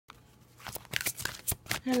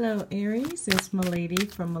Hello Aries, it's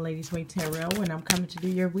Maladys from Maladys Way Tarot, and I'm coming to do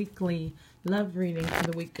your weekly love reading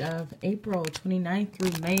for the week of April 29th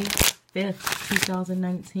through May 5th,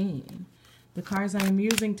 2019. The cards I am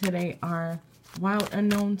using today are Wild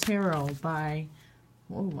Unknown Tarot by,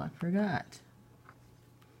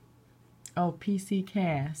 PC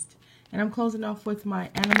Cast. And I'm closing off with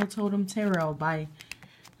my Animal Totem Tarot by,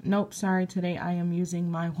 today I am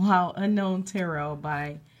using my Wild Unknown Tarot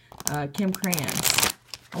by Kim Krans.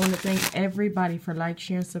 I want to thank everybody for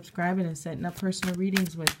sharing, subscribing, and setting up personal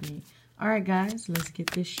readings with me. Alright guys, let's get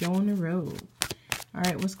this show on the road.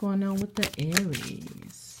 Alright, what's going on with the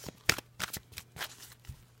Aries?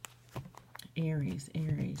 Aries.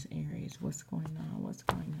 What's going on? What's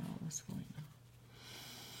going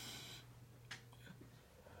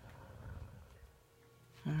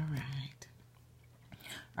on?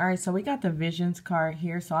 Alright, so we got the Visions card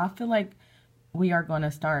here. So I feel like we are going to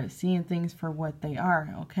start seeing things for what they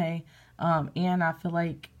are, okay? And I feel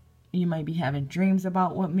like you might be having dreams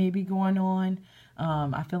about what may be going on.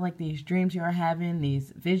 I feel like these dreams you are having,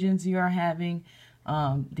 these visions you are having,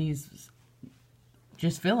 these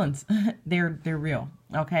just feelings, they're real,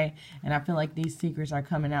 okay? And I feel like these secrets are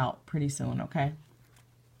coming out pretty soon, okay?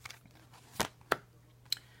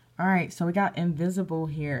 All right, so we got invisible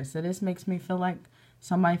here. So this makes me feel like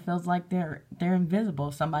somebody feels like they're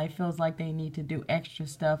invisible. Somebody feels like they need to do extra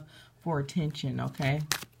stuff for attention, okay?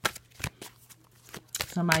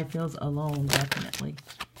 Somebody feels alone, definitely.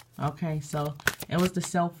 Okay, so it was the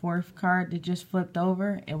self-worth card that just flipped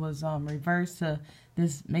over. It was reversed. So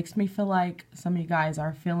this makes me feel like some of you guys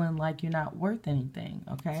are feeling like you're not worth anything,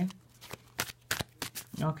 okay?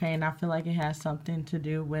 Okay, and I feel like it has something to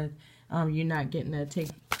do with you not getting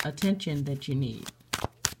the attention that you need.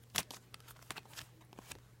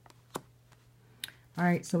 All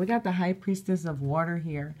right, so we got the High Priestess of Water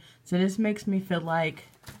here. So this makes me feel like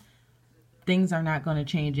things are not going to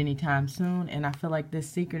change anytime soon. And I feel like this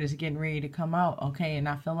secret is getting ready to come out, okay? And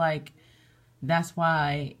I feel like that's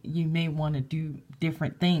why you may want to do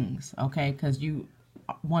different things, okay? Because you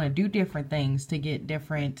want to do different things to get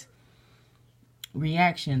different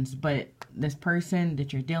reactions. But this person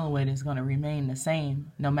that you're dealing with is going to remain the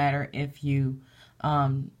same no matter if you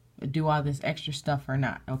do all this extra stuff or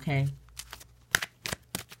not, okay?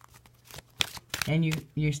 And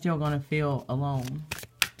you're still going to feel alone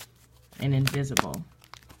and invisible.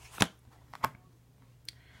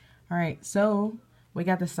 All right, so we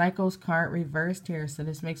got the Cycles card reversed here. So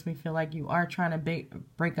this makes me feel like you are trying to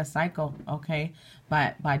break a cycle, okay,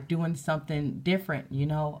 by doing something different, you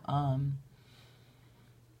know.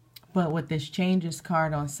 But with this Changes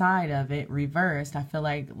card on side of it reversed, I feel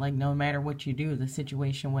like no matter what you do, the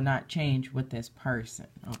situation will not change with this person,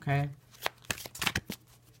 okay?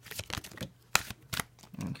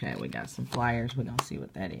 Okay, we got some flyers. We're going to see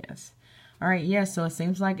what that is. All right, yeah, so it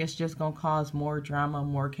seems like it's just going to cause more drama,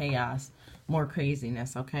 more chaos, more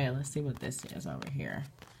craziness. Okay, let's see what this is over here.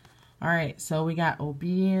 All right, so we got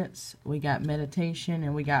obedience, we got meditation,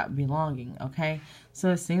 and we got belonging, okay?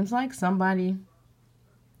 So it seems like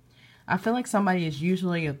I feel like somebody is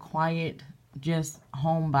usually a quiet, just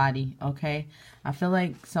homebody, okay? I feel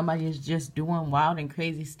like somebody is just doing wild and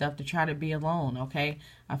crazy stuff to try to be alone, okay?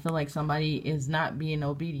 I feel like somebody is not being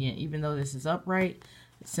obedient, even though this is upright.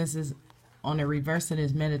 Since it's on the reverse of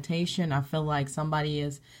this meditation, I feel like somebody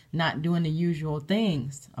is not doing the usual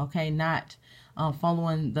things, okay? Not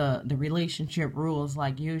following the relationship rules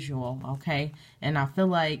like usual, okay? And I feel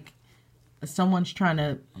like someone's trying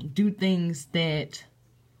to do things that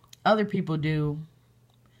other people do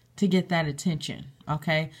to get that attention,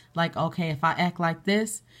 okay? Like, okay, if I act like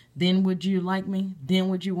this, then would you like me? Then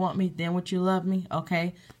would you want me? Then would you love me?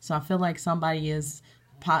 Okay? So I feel like somebody is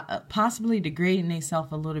possibly degrading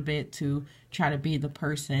themselves a little bit to try to be the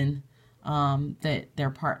person that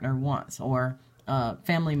their partner wants or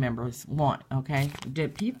family members want, okay?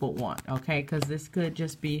 That people want, okay? Because this could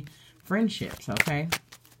just be friendships, okay?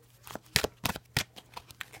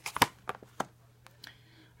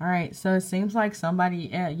 All right, so it seems like somebody,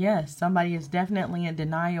 yes, somebody is definitely in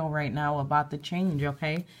denial right now about the change,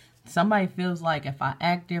 okay? Somebody feels like if I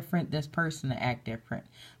act different, this person will act different.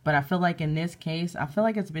 But I feel like in this case, I feel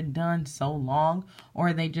like it's been done so long,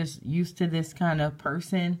 or they just used to this kind of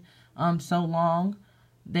person so long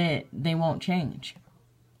that they won't change.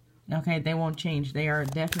 Okay, they won't change. They are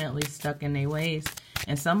definitely stuck in their ways,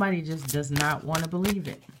 and somebody just does not want to believe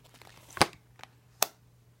it.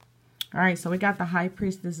 All right, so we got the High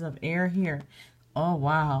Priestess of Air here. Oh,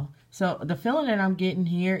 wow. So the feeling that I'm getting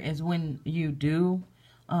here is when you do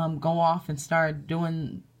go off and start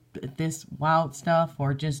doing this wild stuff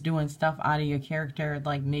or just doing stuff out of your character,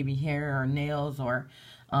 like maybe hair or nails or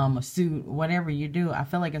a suit, whatever you do, I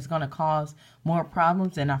feel like it's going to cause more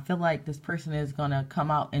problems. And I feel like this person is going to come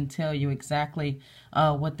out and tell you exactly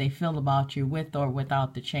what they feel about you with or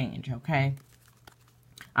without the change, okay?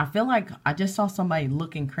 I feel like I just saw somebody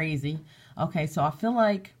looking crazy. Okay, so I feel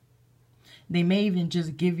like they may even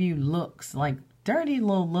just give you looks, like dirty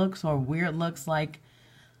little looks or weird looks, like,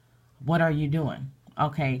 what are you doing?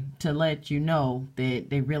 Okay, to let you know that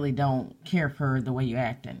they really don't care for the way you're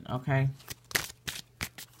acting, okay?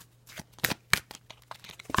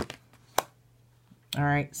 All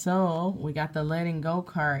right, so we got the letting go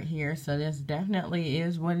card here. So this definitely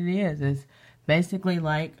is what it is. It's basically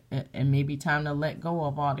like it may be time to let go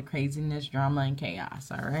of all the craziness, drama, and chaos,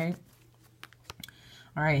 all right?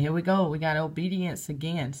 All right, here we go. We got obedience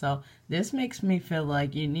again. So this makes me feel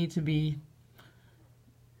like you need to be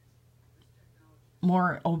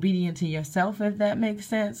more obedient to yourself, if that makes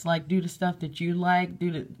sense. Like, do the stuff that you like,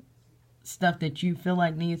 do the stuff that you feel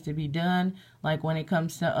like needs to be done. Like, when it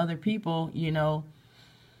comes to other people, you know,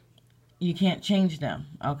 you can't change them,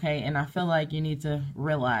 okay? And I feel like you need to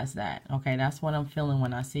realize that, okay? That's what I'm feeling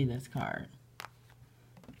when I see this card.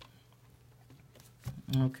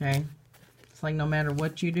 Okay? It's like no matter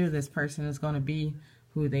what you do, this person is going to be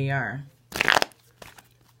who they are.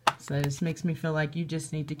 So this makes me feel like you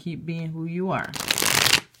just need to keep being who you are.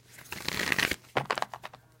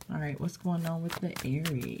 All right, what's going on with the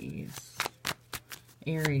Aries?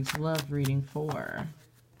 Aries love reading for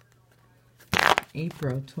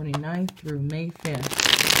April 29th through May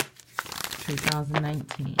 5th,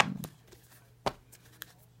 2019.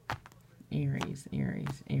 Aries,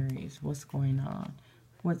 Aries, Aries. What's going on?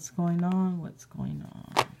 What's going on? What's going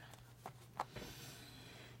on?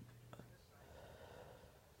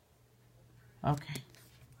 Okay.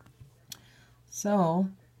 So,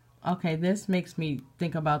 okay, this makes me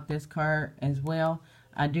think about this card as well.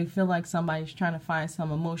 I do feel like somebody's trying to find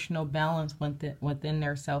some emotional balance within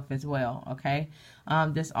their self as well, okay?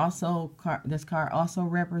 This card also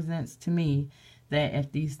represents to me that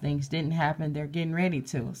if these things didn't happen, they're getting ready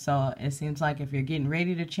to. So it seems like if you're getting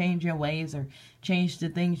ready to change your ways or change the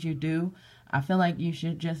things you do, I feel like you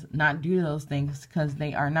should just not do those things because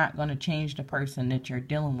they are not going to change the person that you're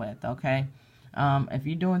dealing with, okay? If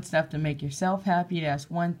you're doing stuff to make yourself happy, that's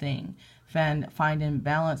one thing. Finding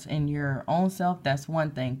balance in your own self, that's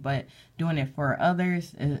one thing. But doing it for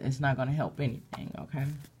others, it's not going to help anything, okay?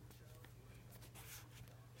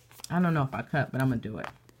 I don't know if I cut, but I'm going to do it.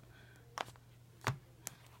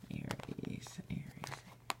 Aries, Aries.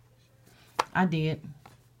 I did,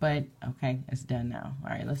 but okay, it's done now. All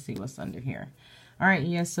right, let's see what's under here. All right,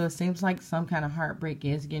 yeah, so it seems like some kind of heartbreak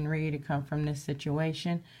is getting ready to come from this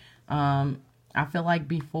situation. I feel like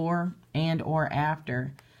before and or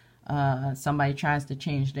after somebody tries to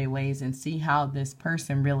change their ways and see how this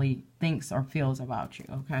person really thinks or feels about you,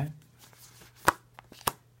 okay?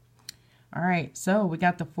 All right, so we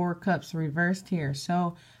got the Four Cups reversed here.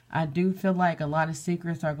 So I do feel like a lot of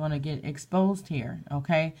secrets are going to get exposed here,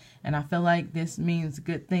 okay? And I feel like this means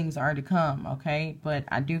good things are to come, okay? But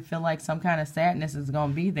I do feel like some kind of sadness is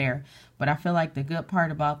going to be there. But I feel like the good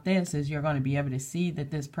part about this is you're going to be able to see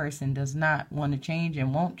that this person does not want to change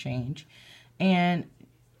and won't change. And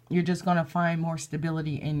you're just going to find more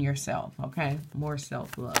stability in yourself, okay? More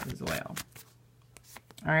self-love as well.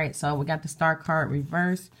 All right, so we got the Star card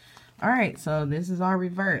reversed. All right, so this is our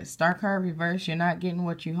reverse. Star card reverse, you're not getting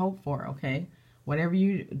what you hope for, okay? Whatever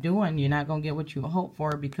you're doing, you're not going to get what you hope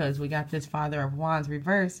for because we got this Father of Wands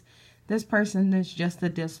reverse. This person is just a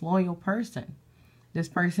disloyal person. This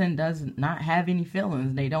person does not have any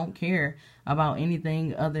feelings. They don't care about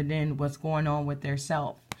anything other than what's going on with their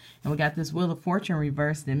self. And we got this Wheel of Fortune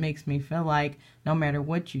reverse that makes me feel like no matter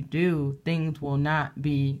what you do, things will not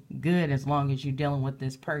be good as long as you're dealing with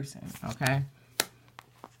this person, okay?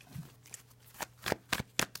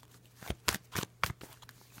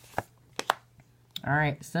 All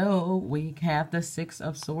right, so we have the Six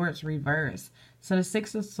of Swords reverse. So the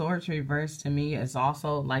Six of Swords reverse to me is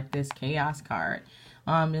also like this Chaos card.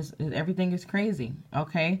 Everything is crazy,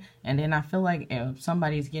 okay? And then I feel like if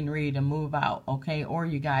somebody's getting ready to move out, okay? Or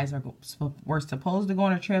you guys were supposed to go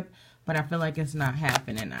on a trip, but I feel like it's not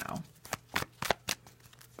happening now.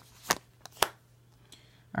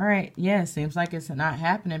 All right, yeah, it seems like it's not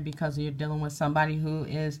happening because you're dealing with somebody who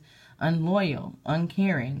is unloyal,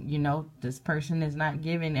 uncaring. You know, this person is not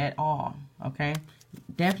giving at all, okay?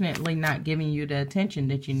 Definitely not giving you the attention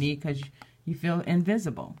that you need because you feel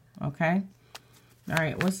invisible, okay? All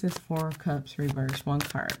right, what's this Four Cups reverse? One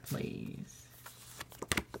card, please.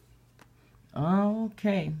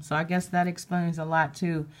 Okay, so I guess that explains a lot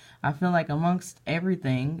too. I feel like amongst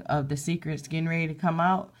everything of the secrets getting ready to come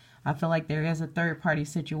out, I feel like there is a third party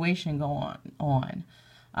situation going on.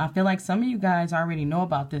 I feel like some of you guys already know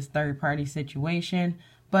about this third party situation,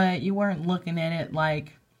 but you weren't looking at it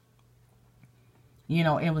like, you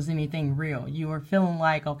know, it was anything real. You were feeling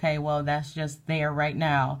like, okay, well, that's just there right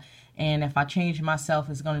now. And if I change myself,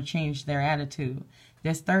 it's going to change their attitude.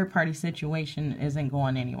 This third party situation isn't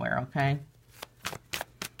going anywhere, okay?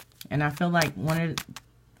 And I feel like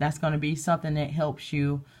that's going to be something that helps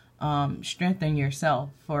you strengthen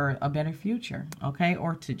yourself for a better future, okay?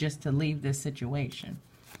 Or to leave this situation.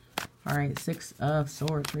 All right, Six of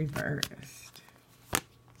Swords reversed.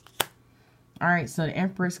 All right, so the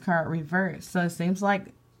Empress card reversed. So it seems like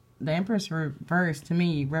the Empress reversed to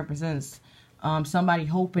me represents somebody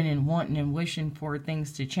hoping and wanting and wishing for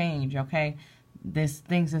things to change, okay?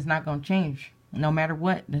 Things is not going to change. No matter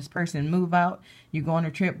what, this person move out, you go on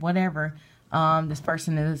a trip, whatever, this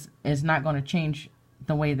person is not going to change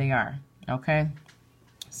the way they are, okay?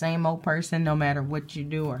 Same old person, no matter what you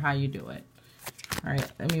do or how you do it. All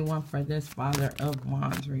right, let me one for this Father of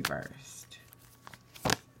Wands reversed.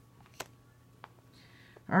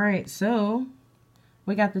 All right, so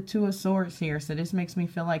we got the Two of Swords here. So this makes me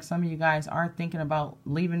feel like some of you guys are thinking about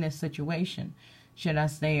leaving this situation. Should I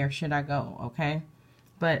stay or should I go, okay?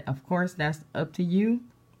 But, of course, that's up to you.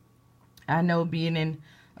 I know being in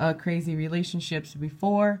crazy relationships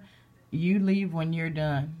before, you leave when you're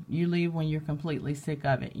done. You leave when you're completely sick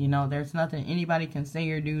of it. You know, there's nothing anybody can say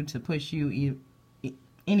or do to push you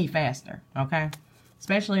any faster, okay?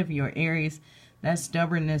 Especially if you're Aries, that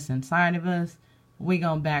stubbornness inside of us, we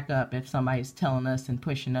gonna back up if somebody's telling us and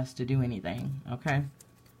pushing us to do anything, okay?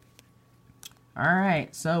 All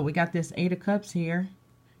right, so we got this Eight of Cups here.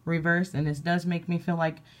 Reversed, and this does make me feel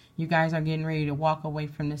like you guys are getting ready to walk away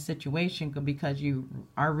from this situation because you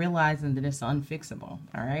are realizing that it's unfixable.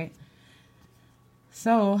 All right,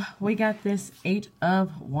 so we got this Eight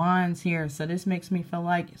of Wands here. So this makes me feel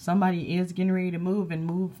like somebody is getting ready to move and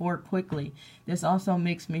move forward quickly. This also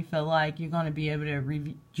makes me feel like you're going to be able to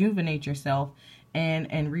rejuvenate yourself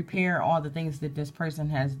and repair all the things that this person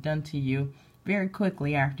has done to you very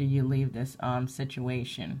quickly after you leave this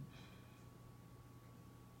situation.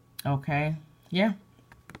 Okay, yeah.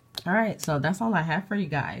 All right, so that's all I have for you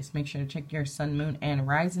guys. Make sure to check your sun, moon, and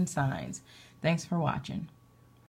rising signs. Thanks for watching.